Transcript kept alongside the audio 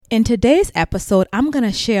In today's episode, I'm going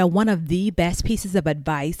to share one of the best pieces of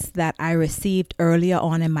advice that I received earlier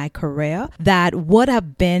on in my career that would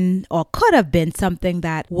have been or could have been something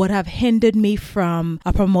that would have hindered me from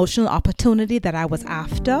a promotional opportunity that I was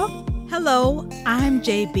after. Hello, I'm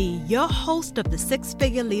JB, your host of the Six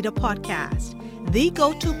Figure Leader Podcast, the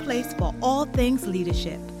go-to place for all things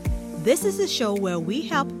leadership. This is a show where we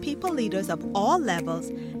help people leaders of all levels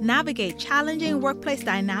navigate challenging workplace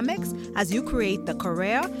dynamics as you create the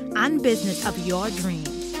career and business of your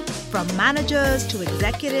dreams. From managers to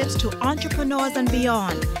executives to entrepreneurs and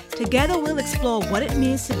beyond, together we'll explore what it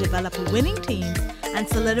means to develop winning teams and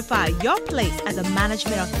solidify your place as a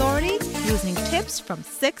management authority using tips from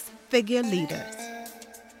six-figure leaders.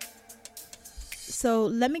 So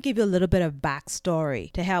let me give you a little bit of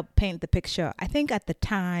backstory to help paint the picture. I think at the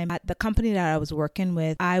time, at the company that I was working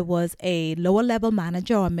with, I was a lower level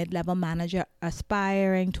manager or mid-level manager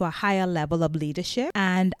aspiring to a higher level of leadership.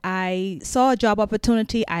 And I saw a job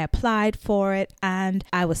opportunity, I applied for it, and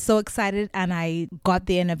I was so excited and I got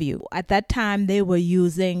the interview. At that time, they were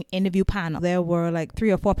using interview panel. There were like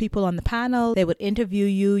 3 or 4 people on the panel. They would interview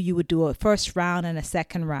you. You would do a first round and a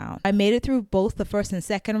second round. I made it through both the first and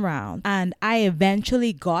second round, and I eventually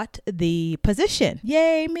got the position.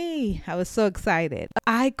 Yay me. I was so excited.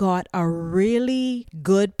 I got a really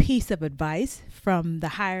good piece of advice from the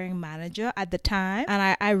hiring manager at the time.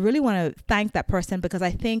 And I really want to thank that person because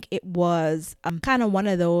I think it was kind of one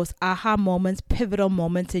of those aha moments, pivotal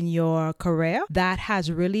moments in your career that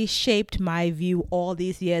has really shaped my view all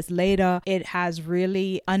these years later. It has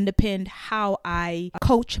really underpinned how I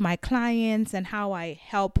coach my clients and how I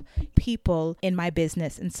help people in my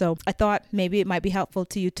business. And so I thought maybe it might be helpful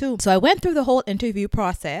to you too. So I went through the whole interview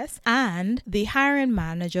process, and the hiring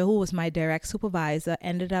manager, who was my direct supervisor,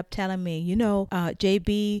 ended up telling me,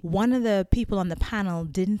 JB, one of the people on the panel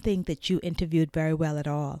didn't think that you interviewed very well at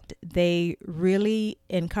all. They really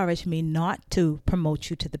encouraged me not to promote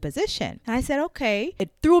you to the position. And I said, okay. It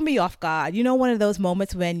threw me off guard. One of those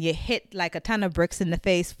moments when you hit like a ton of bricks in the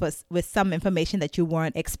face with some information that you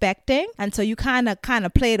weren't expecting. And so you kind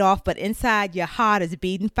of play it off, but inside your heart is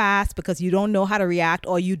beating fast because you don't know how to react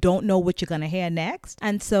or you don't know what you're going to hear next.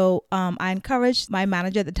 And so I encouraged my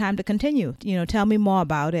manager at the time to continue, tell me more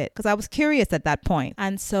about it, because I was curious at that point.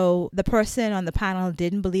 And so the person on the panel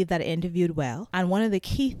didn't believe that I interviewed well. And one of the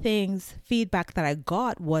key feedback that I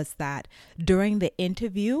got was that during the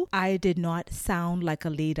interview, I did not sound like a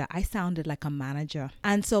leader. I sounded like a manager.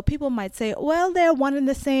 And so people might say, well, they're one and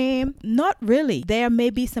the same. Not really. There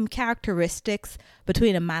may be some characteristics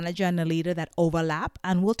between a manager and a leader that overlap.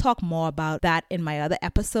 And we'll talk more about that in my other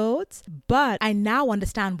episodes. But I now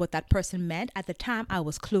understand what that person meant. At the time, I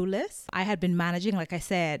was clueless. I had been managing, like I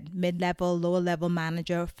said, mid-level, lower-level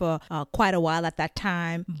manager for quite a while at that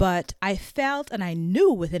time. But I felt and I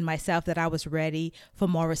knew within myself that I was ready for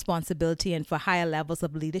more responsibility and for higher levels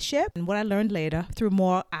of leadership. And what I learned later through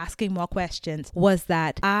asking more questions was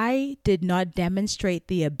that I did not demonstrate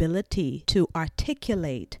the ability to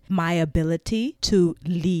articulate my ability to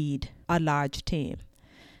lead a large team.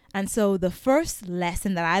 And so the first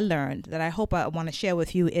lesson that I learned that I hope I want to share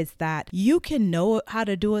with you is that you can know how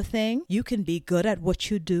to do a thing. You can be good at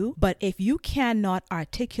what you do. But if you cannot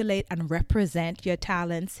articulate and represent your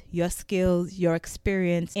talents, your skills, your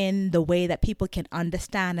experience in the way that people can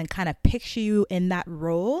understand and kind of picture you in that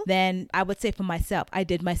role, then I would say for myself, I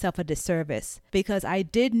did myself a disservice because I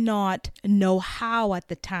did not know how at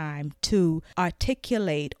the time to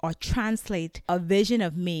articulate or translate a vision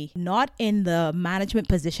of me, not in the management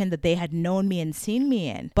position that they had known me and seen me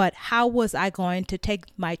in, but how was I going to take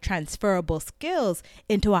my transferable skills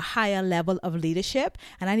into a higher level of leadership?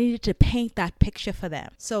 And I needed to paint that picture for them.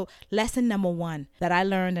 So lesson number 1 that I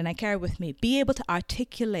learned and I carry with me, be able to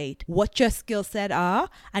articulate what your skill set are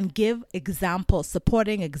and give examples,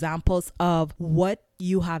 supporting examples of what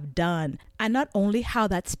you have done, and not only how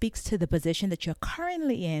that speaks to the position that you're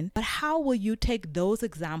currently in, but how will you take those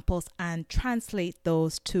examples and translate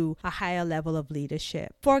those to a higher level of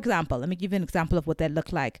leadership. For example, let me give you an example of what that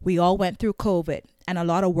looked like. We all went through COVID, and a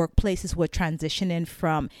lot of workplaces were transitioning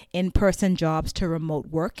from in-person jobs to remote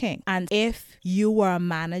working. And if you were a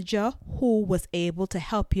manager who was able to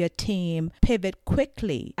help your team pivot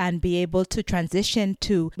quickly and be able to transition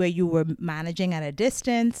to where you were managing at a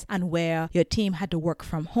distance and where your team had to work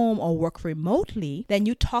from home or work remotely, then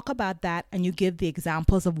you talk about that and you give the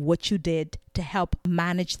examples of what you did to help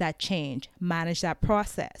manage that change, manage that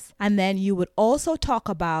process. And then you would also talk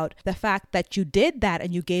about the fact that you did that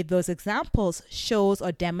and you gave those examples shows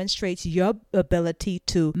or demonstrates your ability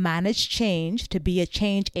to manage change, to be a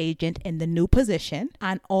change agent in the new position,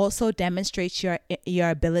 and also demonstrates your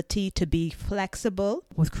ability to be flexible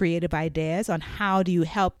with creative ideas on how do you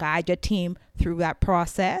help guide your team through that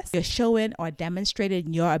process. You're showing or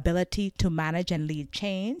demonstrating your ability to manage and lead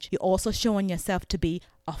change. You're also showing yourself to be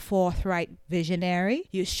a forthright visionary.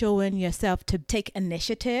 You're showing yourself to take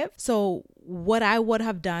initiative. So what I would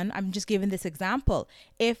have done, I'm just giving this example,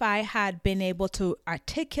 if I had been able to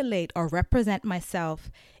articulate or represent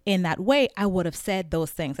myself in that way, I would have said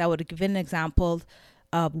those things. I would have given examples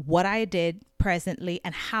of what I did presently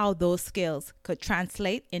and how those skills could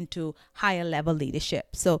translate into higher level leadership.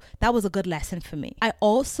 So that was a good lesson for me. I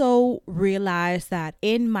also realized that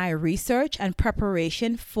in my research and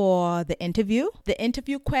preparation for the interview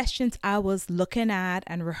questions I was looking at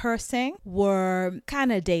and rehearsing were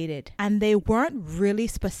kind of dated, and they weren't really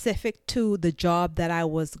specific to the job that I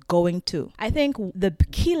was going to. I think the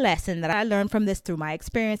key lesson that I learned from this through my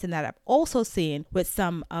experience and that I've also seen with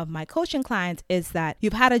some of my coaching clients is that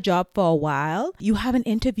you've had a job for a while. You haven't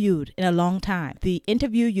interviewed in a long time. The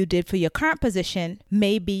interview you did for your current position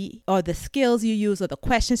maybe, or the skills you use, or the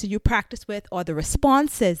questions that you practice with, or the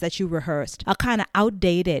responses that you rehearsed are kind of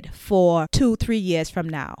outdated for 2-3 years from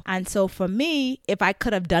now. And so for me, if I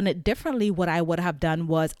could have done it differently, what I would have done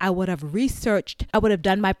was I would have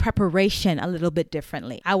done my preparation a little bit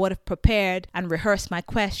differently. I would have prepared and rehearsed my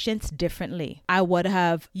questions differently. I would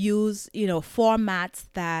have used, formats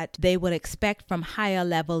that they would expect from higher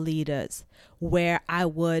level leaders, where I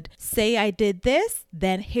would say I did this,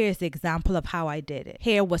 then here's the example of how I did it.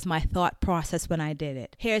 Here was my thought process when I did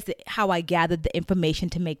it. Here's how I gathered the information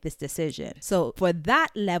to make this decision. So for that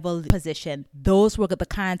level position, those were the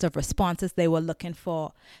kinds of responses they were looking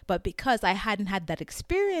for. But because I hadn't had that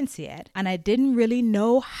experience yet, and I didn't really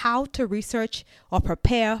know how to research or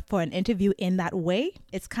prepare for an interview in that way,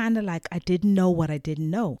 it's kind of like I didn't know what I didn't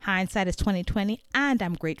know. Hindsight is 20/20, and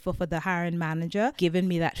I'm grateful for the hiring manager giving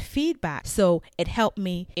me that feedback. So it helped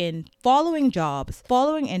me in following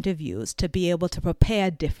interviews to be able to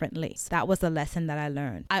prepare differently. So that was a lesson that I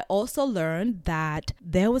learned. I also learned that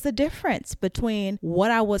there was a difference between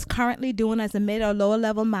what I was currently doing as a mid or lower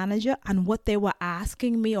level manager and what they were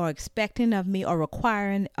asking me or expecting of me or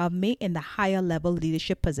requiring of me in the higher level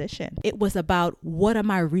leadership position. It was about, what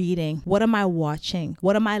am I reading? What am I watching?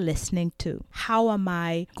 What am I listening to? How am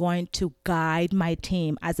I going to guide my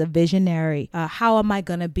team as a visionary? How am I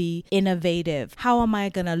going to be innovative? How am I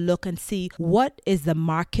going to look and see what is the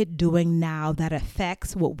market doing now that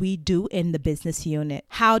affects what we do in the business unit?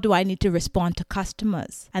 How do I need to respond to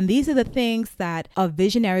customers? And these are the things that a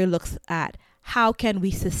visionary looks at. How can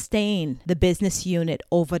we sustain the business unit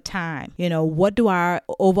over time? What do our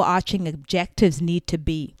overarching objectives need to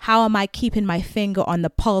be? How am I keeping my finger on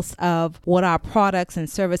the pulse of what our products and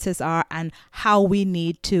services are and how we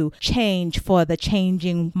need to change for the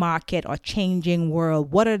changing market or changing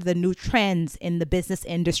world? What are the new trends in the business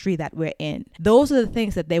industry that we're in? Those are the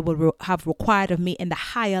things that they would have required of me in the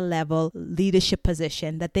higher level leadership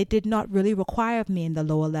position that they did not really require of me in the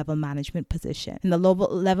lower level management position. In the lower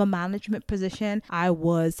level management position, I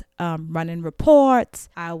was running reports.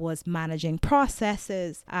 I was managing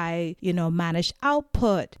processes. I, managed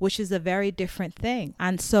output, which is a very different thing.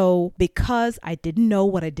 And so because I didn't know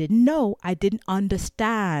what I didn't know, I didn't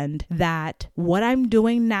understand that what I'm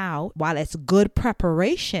doing now, while it's good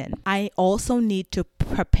preparation, I also need to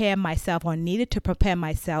prepare myself or needed to prepare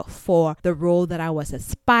myself for the role that I was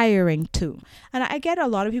aspiring to. And I get a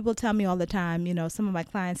lot of people tell me all the time, some of my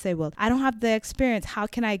clients say, well, I don't have the experience. How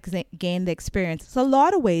can I gain the experience? There's a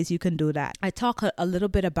lot of ways you can do that. I talk a little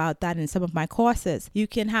bit about that in some of my courses. You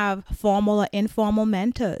can have formal or informal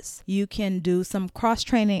mentors. You can do some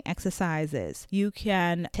cross-training exercises. You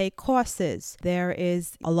can take courses. There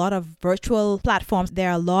is a lot of virtual platforms. There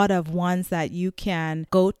are a lot of ones that you can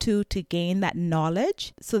go to gain that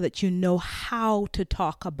knowledge so that you know how to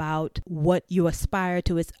talk about what you aspire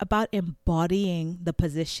to. It's about embodying the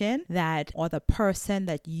position that, or the person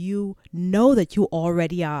that you know that you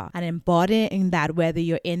already are, and embodying that whether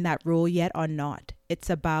you're in that role yet or not. It's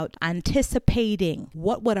about anticipating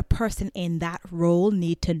what would a person in that role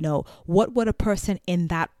need to know? What would a person in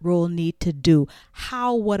that role need to do?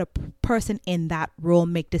 How would a person in that role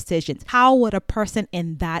make decisions? How would a person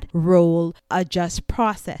in that role adjust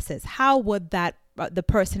processes? How would the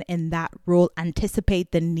person in that role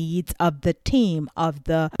anticipate the needs of the team, of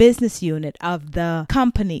the business unit, of the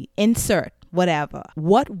company? Insert whatever.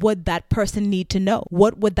 What would that person need to know?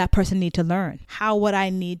 What would that person need to learn? How would I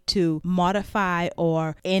need to modify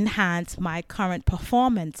or enhance my current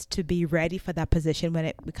performance to be ready for that position when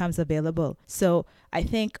it becomes available? So I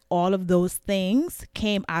think all of those things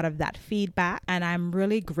came out of that feedback, and I'm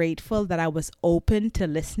really grateful that I was open to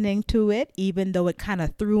listening to it, even though it kind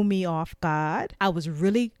of threw me off guard. I was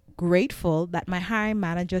really grateful that my hiring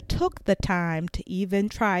manager took the time to even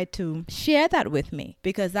try to share that with me,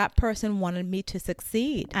 because that person wanted me to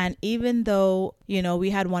succeed. And even though, we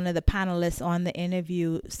had one of the panelists on the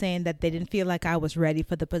interview saying that they didn't feel like I was ready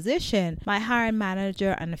for the position, my hiring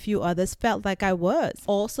manager and a few others felt like I was.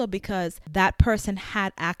 Also because that person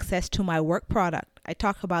had access to my work product. I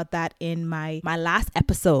talked about that in my last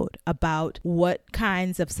episode about what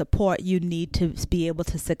kinds of support you need to be able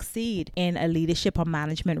to succeed in a leadership or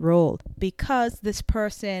management role. Because this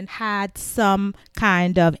person had some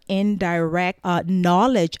kind of indirect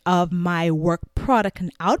knowledge of my work product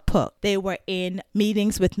and output. They were in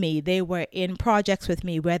meetings with me. They were in projects with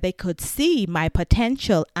me where they could see my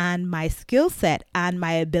potential and my skill set and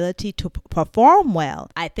my ability to perform well.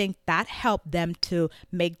 I think that helped them to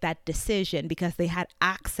make that decision because they had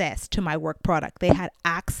access to my work product. They had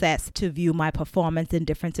access to view my performance in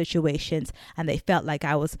different situations, and they felt like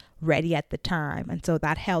I was ready at the time. And so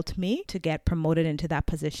that helped me to get promoted into that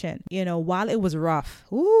position. While it was rough,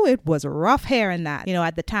 it was rough hearing that,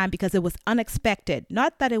 at the time, because it was unexpected.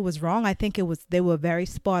 Not that it was wrong. I think they were very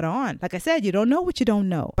spot on. Like I said, you don't know what you don't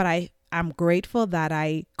know. But I'm grateful that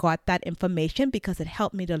I got that information because it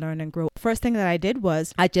helped me to learn and grow. First thing that I did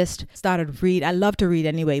was I just started read. I love to read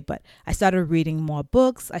anyway, but I started reading more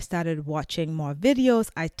books. I started watching more videos.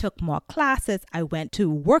 I took more classes. I went to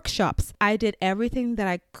workshops. I did everything that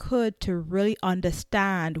I could to really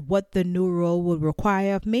understand what the new role would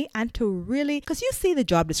require of me, and to really, because you see the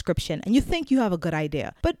job description and you think you have a good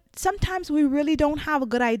idea, but sometimes we really don't have a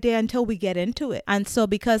good idea until we get into it. And so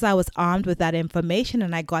because I was armed with that information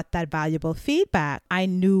and I got that valuable feedback, I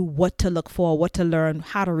knew what to look for, what to learn,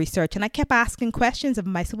 how to research. And I kept asking questions of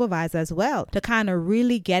my supervisor as well to kind of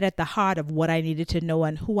really get at the heart of what I needed to know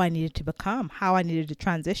and who I needed to become, how I needed to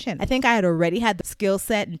transition. I think I had already had the skill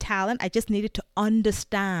set and talent. I just needed to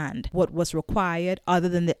understand what was required other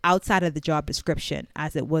than the outside of the job description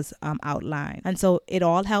as it was outlined. And so it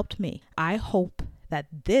all helped me. I hope that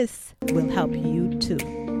this will help you too.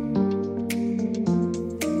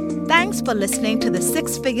 Thanks for listening to the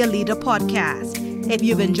Six Figure Leader podcast. If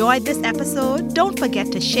you've enjoyed this episode, don't forget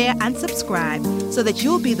to share and subscribe so that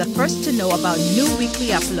you'll be the first to know about new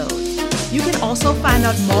weekly uploads. You can also find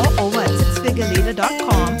out more over at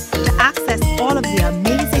sixfigureleader.com to access all of the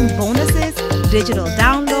amazing bonuses, digital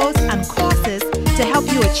downloads, and courses to help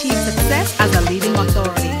you achieve success as a leading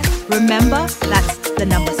authority. Remember, that's the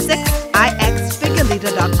number 6,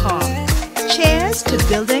 ixfigureleader.com. Cheers to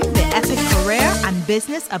building the epic career and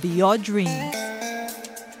business of your dreams.